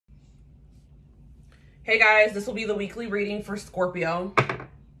Hey guys, this will be the weekly reading for Scorpio.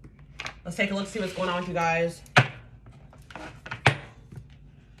 Let's take a look, see what's going on with you guys.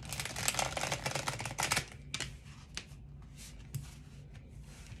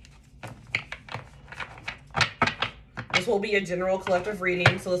 This will be a general collective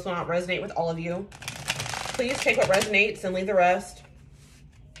reading, so this will not resonate with all of you. Please take what resonates and leave the rest.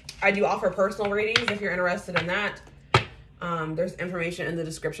 I do offer personal readings if you're interested in that. There's information in the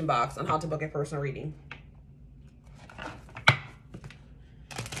description box on how to book a personal reading.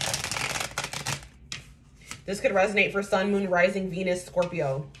 This could resonate for Sun, Moon, Rising, Venus,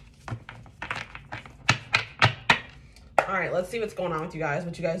 Scorpio. All right, let's see what's going on with you guys,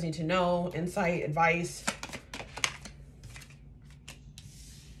 what you guys need to know, insight, advice.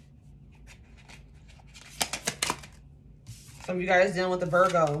 Some of you guys dealing with the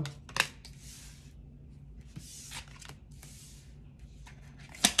Virgo.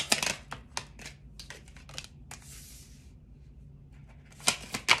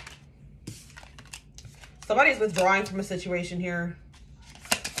 Somebody's withdrawing from a situation here.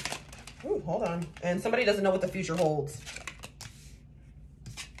 Ooh, hold on. And somebody doesn't know what the future holds.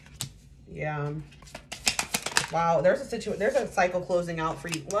 Yeah. Wow, there's a cycle closing out for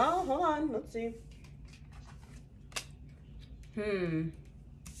you. Well, hold on. Let's see.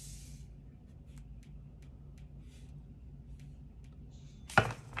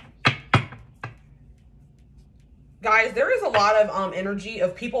 Guys, there is a lot of energy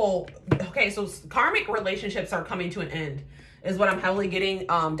of people. Okay, so karmic relationships are coming to an end is what I'm heavily getting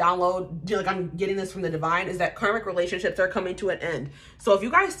like I'm getting this from the divine, is that karmic relationships are coming to an end. So if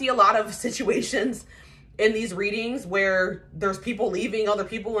you guys see a lot of situations in these readings where there's people leaving other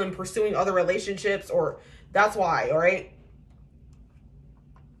people and pursuing other relationships, or that's why, all right?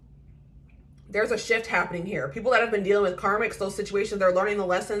 There's a shift happening here. People that have been dealing with karmics, those situations, they're learning the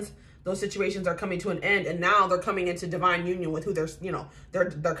lessons. Those situations are coming to an end, and now they're coming into divine union with who they're, you know,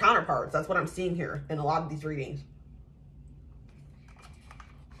 their counterparts. That's what I'm seeing here in a lot of these readings.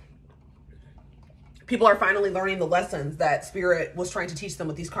 People are finally learning the lessons that Spirit was trying to teach them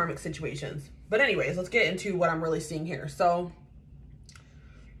with these karmic situations. But anyways, let's get into what I'm really seeing here. So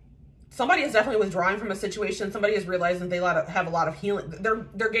somebody is definitely withdrawing from a situation. Somebody is realizing they have a lot of healing.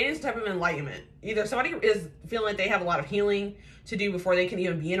 They're gaining some type of enlightenment. Either somebody is feeling like they have a lot of healing to do before they can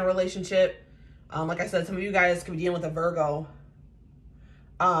even be in a relationship. Like I said, some of you guys could be dealing with a Virgo.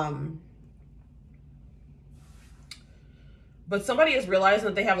 But somebody is realizing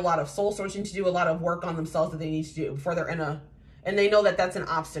that they have a lot of soul searching to do, a lot of work on themselves that they need to do before they're in a, and they know that that's an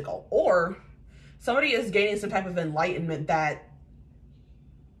obstacle. Or somebody is gaining some type of enlightenment that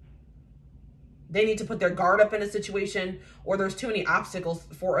they need to put their guard up in a situation, or there's too many obstacles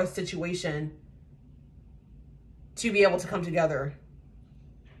for a situation to be able to come together.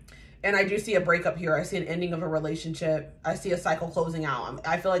 And I do see a breakup here. I see an ending of a relationship. I see a cycle closing out.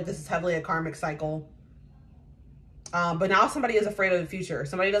 I feel like this is heavily a karmic cycle. But now somebody is afraid of the future.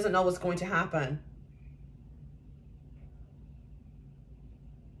 Somebody doesn't know what's going to happen.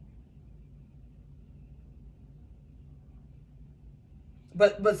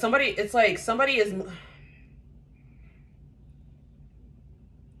 But somebody, it's like somebody is,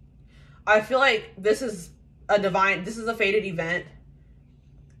 I feel like this is a fated event.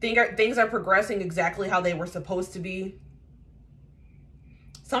 Things are progressing exactly how they were supposed to be.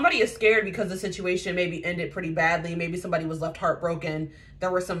 Somebody is scared because the situation maybe ended pretty badly. Maybe somebody was left heartbroken.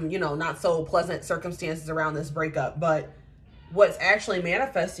 There were some, you know, not so pleasant circumstances around this breakup. But what's actually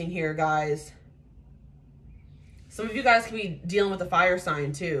manifesting here, guys, some of you guys could be dealing with a fire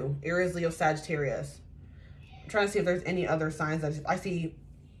sign too. Aries, Leo, Sagittarius. I'm trying to see if there's any other signs. I see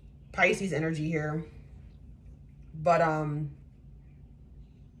Pisces energy here. But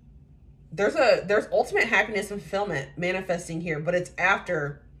there's ultimate happiness and fulfillment manifesting here, but it's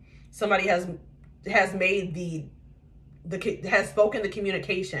after somebody has made has spoken the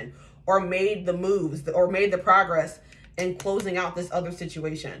communication, or made the moves, or made the progress in closing out this other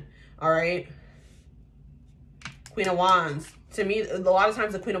situation. All right. Queen of Wands. To me, a lot of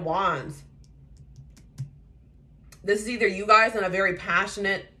times the Queen of Wands, this is either you guys in a very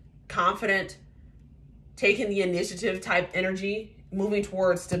passionate, confident, taking the initiative type energy, moving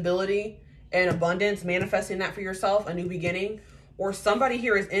towards stability and abundance, manifesting that for yourself, a new beginning, or somebody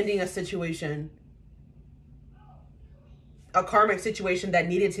here is ending a situation, a karmic situation that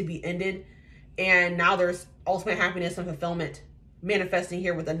needed to be ended, and now there's ultimate happiness and fulfillment manifesting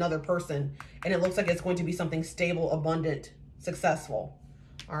here with another person, and it looks like it's going to be something stable, abundant, successful.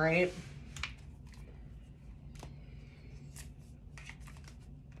 All right.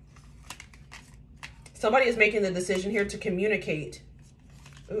 Somebody is making the decision here to communicate.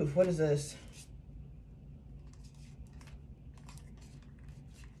 Ooh, what is this?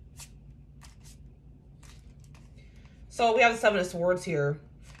 So we have the Seven of Swords here.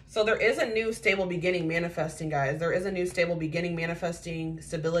 So there is a new stable beginning manifesting, guys. There is a new stable beginning manifesting,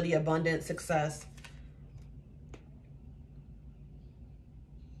 stability, abundance, success.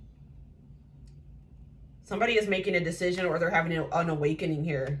 Somebody is making a decision, or they're having an awakening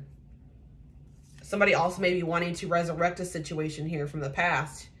here. Somebody also may be wanting to resurrect a situation here from the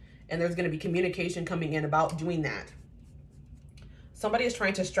past. And there's going to be communication coming in about doing that. Somebody is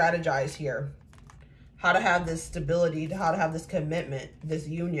trying to strategize here. How to have this stability, how to have this commitment, this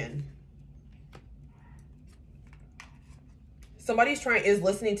union. Somebody is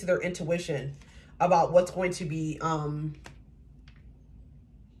listening to their intuition about what's going to be,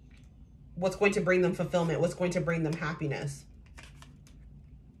 what's going to bring them fulfillment, what's going to bring them happiness.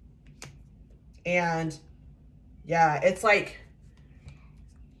 And yeah, it's like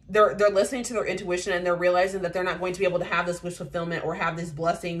they're listening to their intuition, and they're realizing that they're not going to be able to have this wish fulfillment or have these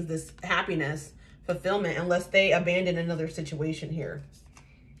blessings, this happiness, fulfillment, unless they abandon another situation here.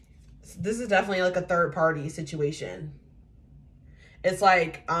 So this is definitely like a third party situation. It's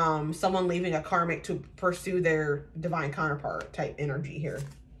like someone leaving a karmic to pursue their divine counterpart type energy here.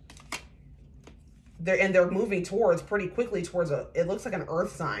 They're moving towards pretty quickly towards it looks like an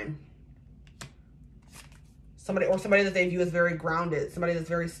earth sign. Somebody that they view as very grounded, somebody that's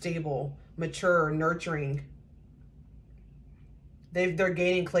very stable, mature, nurturing. They're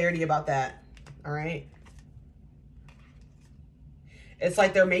gaining clarity about that. All right. It's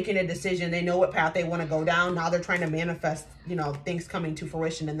like they're making a decision. They know what path they want to go down. Now they're trying to manifest, you know, things coming to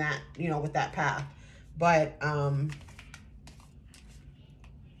fruition in that, you know, with that path. But,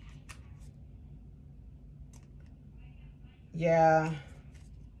 yeah.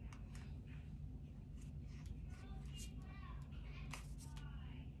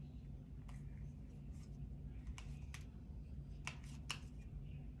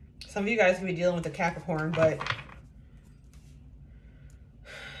 Some of you guys can be dealing with a Capricorn, but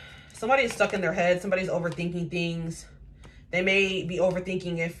somebody is stuck in their head. Somebody's overthinking things. They may be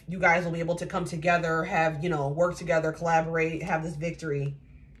overthinking if you guys will be able to come together, have, you know, work together, collaborate, have this victory.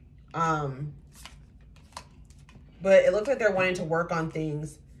 But it looks like they're wanting to work on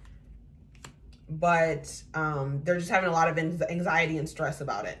things, but they're just having a lot of anxiety and stress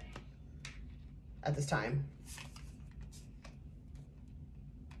about it at this time.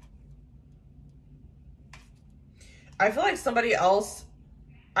 I feel like somebody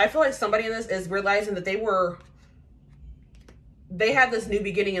in this is realizing that they had this new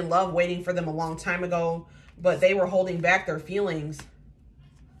beginning in love waiting for them a long time ago, but they were holding back their feelings.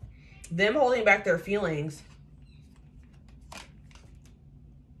 Them holding back their feelings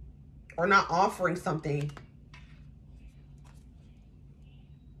or not offering something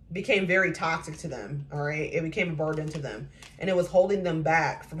became very toxic to them, all right? It became a burden to them, and it was holding them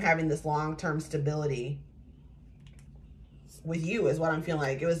back from having this long-term stability with you, is what I'm feeling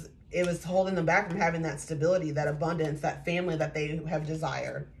like. It was holding them back from having that stability, that abundance, that family that they have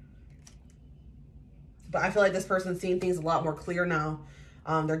desired. But I feel like this person's seeing things a lot more clear now.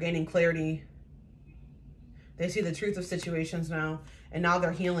 They're gaining clarity. They see the truth of situations now, and now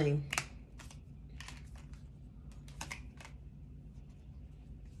they're healing.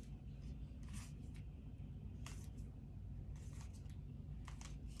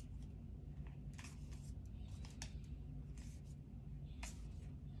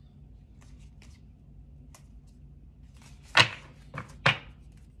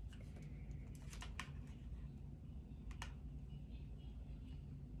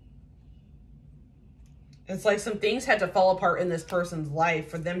 It's like some things had to fall apart in this person's life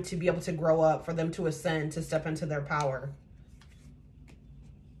for them to be able to grow up, for them to ascend, to step into their power.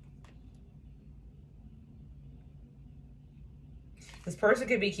 This person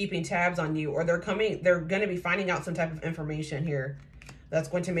could be keeping tabs on you, or they're going to be finding out some type of information here that's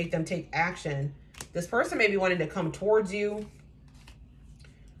going to make them take action. This person may be wanting to come towards you.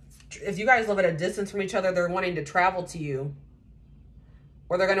 If you guys live at a distance from each other, they're wanting to travel to you.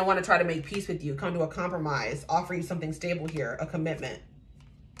 Or they're going to want to try to make peace with you, come to a compromise, offer you something stable here, a commitment.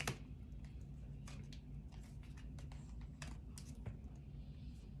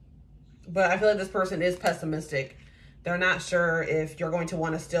 But I feel like this person is pessimistic. They're not sure if you're going to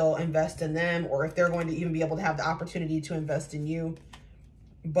want to still invest in them, or if they're going to even be able to have the opportunity to invest in you.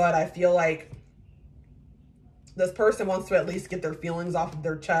 But I feel like this person wants to at least get their feelings off of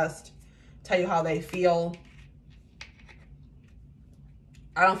their chest, tell you how they feel.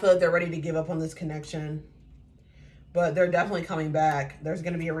 I don't feel like they're ready to give up on this connection, but they're definitely coming back. There's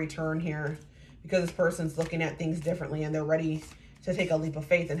going to be a return here because this person's looking at things differently, and they're ready to take a leap of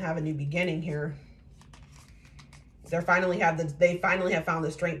faith and have a new beginning here. They finally have found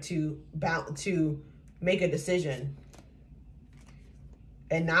the strength to make a decision.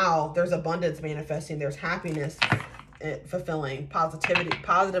 And now there's abundance manifesting. There's happiness fulfilling, positivity,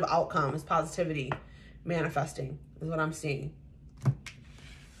 positive outcomes, positivity manifesting is what I'm seeing.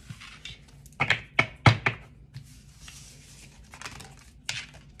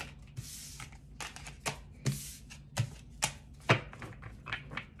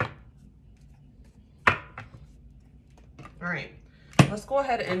 All right, let's go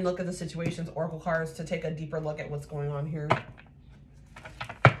ahead and look at the situations oracle cards to take a deeper look at what's going on here.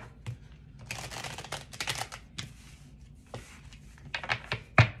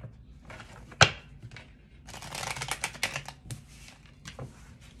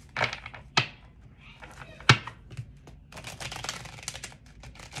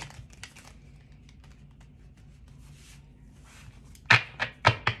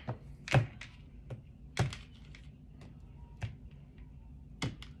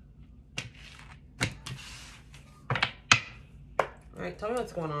 All right, tell me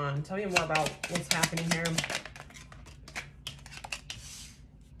what's going on. Tell me more about what's happening here.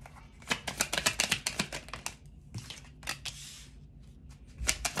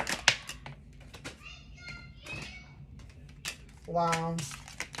 Wow.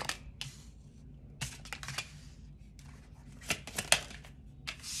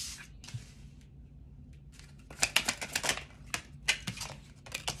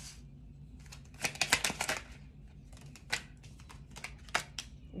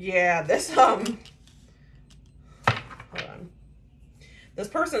 Yeah, this, hold on. This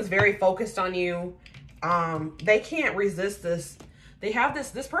person's very focused on you. They can't resist this. They have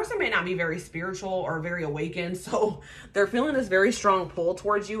this person may not be very spiritual or very awakened. So they're feeling this very strong pull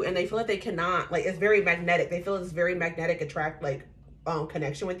towards you, and they feel like they cannot, like, it's very magnetic. They feel this very magnetic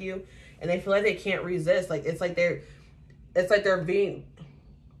connection with you. And they feel like they can't resist. Like, it's like they're being,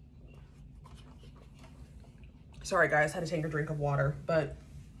 sorry guys, had to take a drink of water, but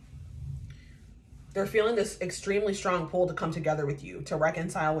they're feeling this extremely strong pull to come together with you, to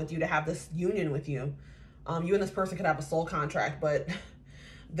reconcile with you, to have this union with you. You and this person could have a soul contract, but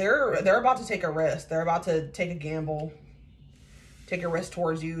they're about to take a risk. They're about to take a gamble, take a risk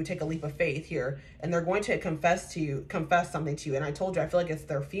towards you, take a leap of faith here. And they're going to confess something to you. And I told you, I feel like it's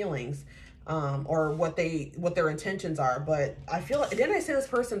their feelings, or what their intentions are. But I feel like, didn't I say this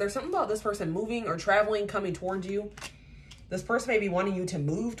person, there's something about this person moving or traveling, coming towards you. This person may be wanting you to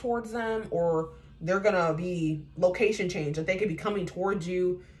move towards them, or they're going to be location change, that they could be coming towards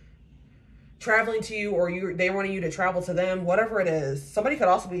you, traveling to you, or they wanting you to travel to them, whatever it is. Somebody could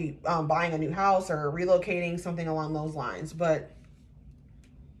also be buying a new house or relocating, something along those lines. But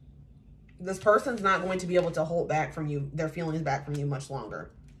this person's not going to be able to hold back from you, their feelings back from you much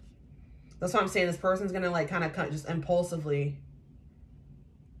longer. That's what I'm saying. This person's going to like kind of just impulsively,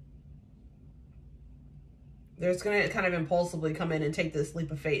 they're just going to kind of impulsively come in and take this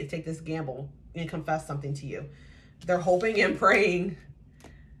leap of faith, take this gamble and confess something to you. They're hoping and praying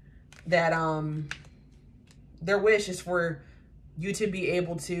that their wish is for you to be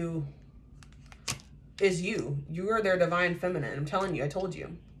able to, you are their divine feminine. I'm telling you, I told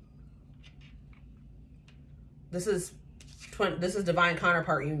you. This is divine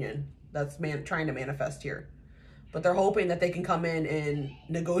counterpart union that's trying to manifest here. But they're hoping that they can come in and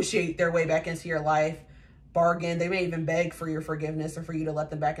negotiate their way back into your life, bargain. They may even beg for your forgiveness or for you to let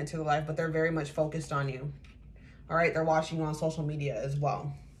them back into their life, but they're very much focused on you. All right, they're watching you on social media as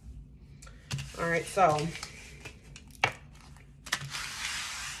well. All right, so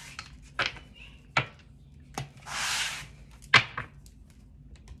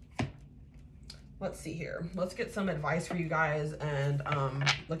let's see here. Let's get some advice for you guys and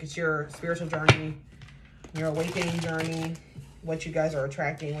look at your spiritual journey, your awakening journey, what you guys are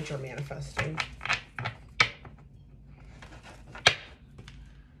attracting, what you're manifesting.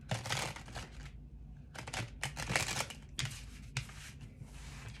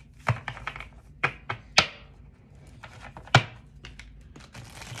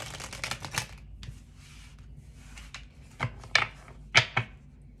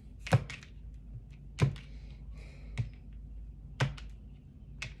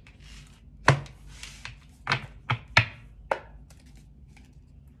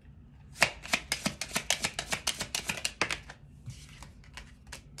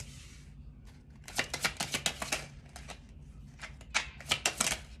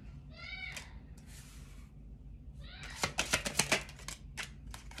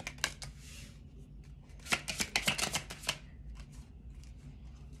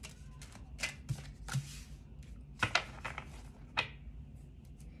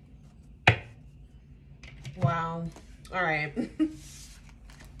 Wow. All right.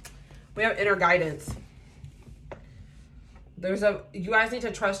 We have inner guidance. You guys need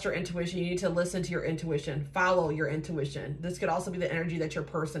to trust your intuition. You need to listen to your intuition. Follow your intuition. This could also be the energy that your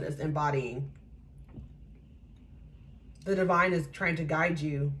person is embodying. The divine is trying to guide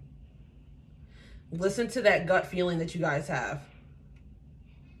you. Listen to that gut feeling that you guys have.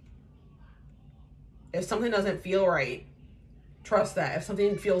 If something doesn't feel right, trust that. If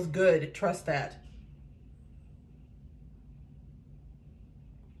something feels good, trust that.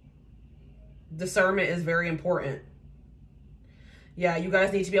 Discernment is very important. Yeah, you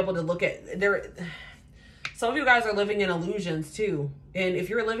guys need to be able to look at there. Some of you guys are living in illusions too. And if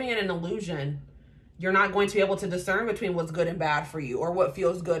you're living in an illusion, you're not going to be able to discern between what's good and bad for you, or what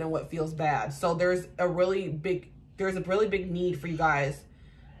feels good and what feels bad. So there's a really big need for you guys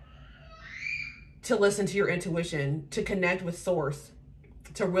to listen to your intuition, to connect with source,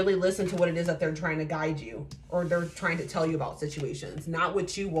 to really listen to what it is that they're trying to guide you, or they're trying to tell you about situations. Not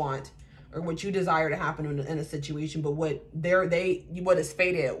what you want or what you desire to happen in a situation, but what is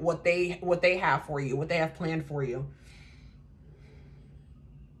fated, what they have for you, what they have planned for you.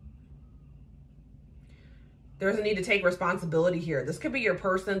 There's a need to take responsibility here. This could be your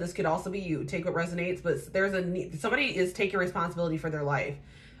person. This could also be you. Take what resonates, but there's a need. Somebody is taking responsibility for their life,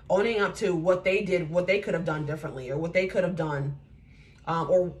 owning up to what they did, what they could have done differently, or what they could have done,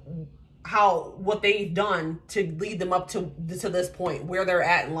 or what they've done to lead them up to this point where they're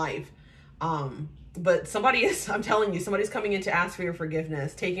at in life. But somebody is, I'm telling you, somebody's coming in to ask for your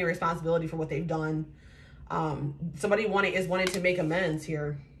forgiveness, taking responsibility for what they've done. Somebody is wanting to make amends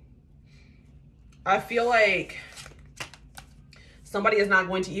here. I feel like somebody is not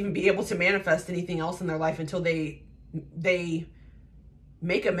going to even be able to manifest anything else in their life until they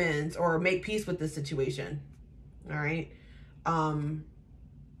make amends or make peace with this situation. All right.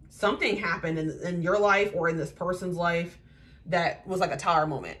 Something happened in your life or in this person's life that was like a tower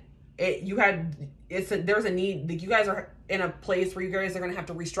moment. There's a need. Like, you guys are in a place where you guys are going to have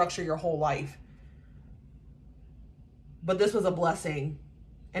to restructure your whole life. But this was a blessing,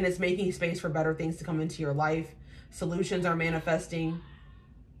 and it's making space for better things to come into your life. Solutions are manifesting.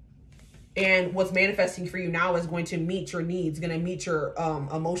 And what's manifesting for you now is going to meet your needs, going to meet your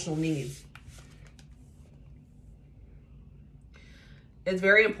emotional needs. It's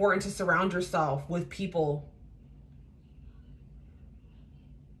very important to surround yourself with people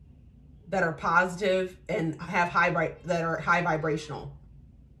that are positive and that are high vibrational.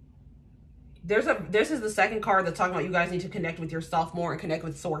 This is the second card that's talking about you guys need to connect with yourself more and connect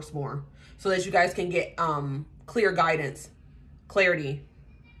with source more, so that you guys can get clear guidance, clarity,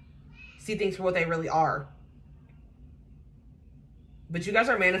 see things for what they really are. But you guys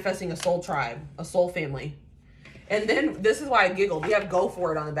are manifesting a soul tribe, a soul family. And then this is why I giggled. We have go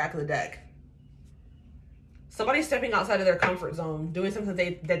for it on the back of the deck. Somebody's stepping outside of their comfort zone, doing something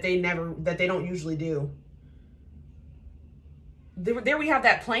that they don't usually do. There we have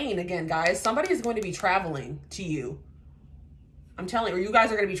that plane again, guys. Somebody is going to be traveling to you. I'm telling you, or you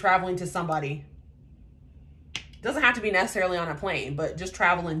guys are going to be traveling to somebody. Doesn't have to be necessarily on a plane, but just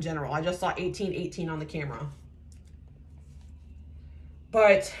travel in general. I just saw 1818 on the camera.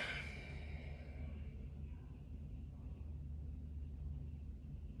 But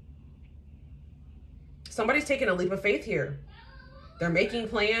somebody's taking a leap of faith here. They're making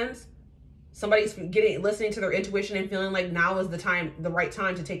plans. Somebody's listening to their intuition and feeling like now is the right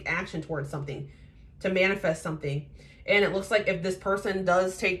time to take action towards something, to manifest something. And it looks like if this person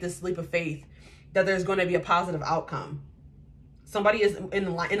does take this leap of faith, that there's going to be a positive outcome. Somebody is in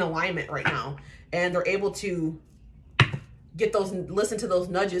alignment right now, and they're able to listen to those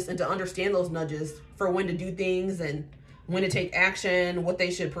nudges and to understand those nudges for when to do things and when to take action, what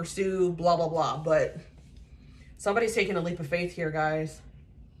they should pursue, blah, blah, blah. But somebody's taking a leap of faith here, guys.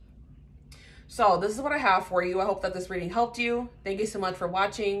 So this is what I have for you. I hope that this reading helped you. Thank you so much for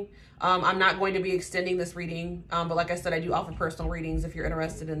watching. I'm not going to be extending this reading, but like I said, I do offer personal readings if you're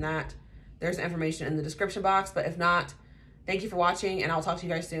interested in that. There's information in the description box, but if not, thank you for watching, and I'll talk to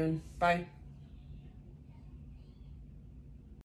you guys soon. Bye.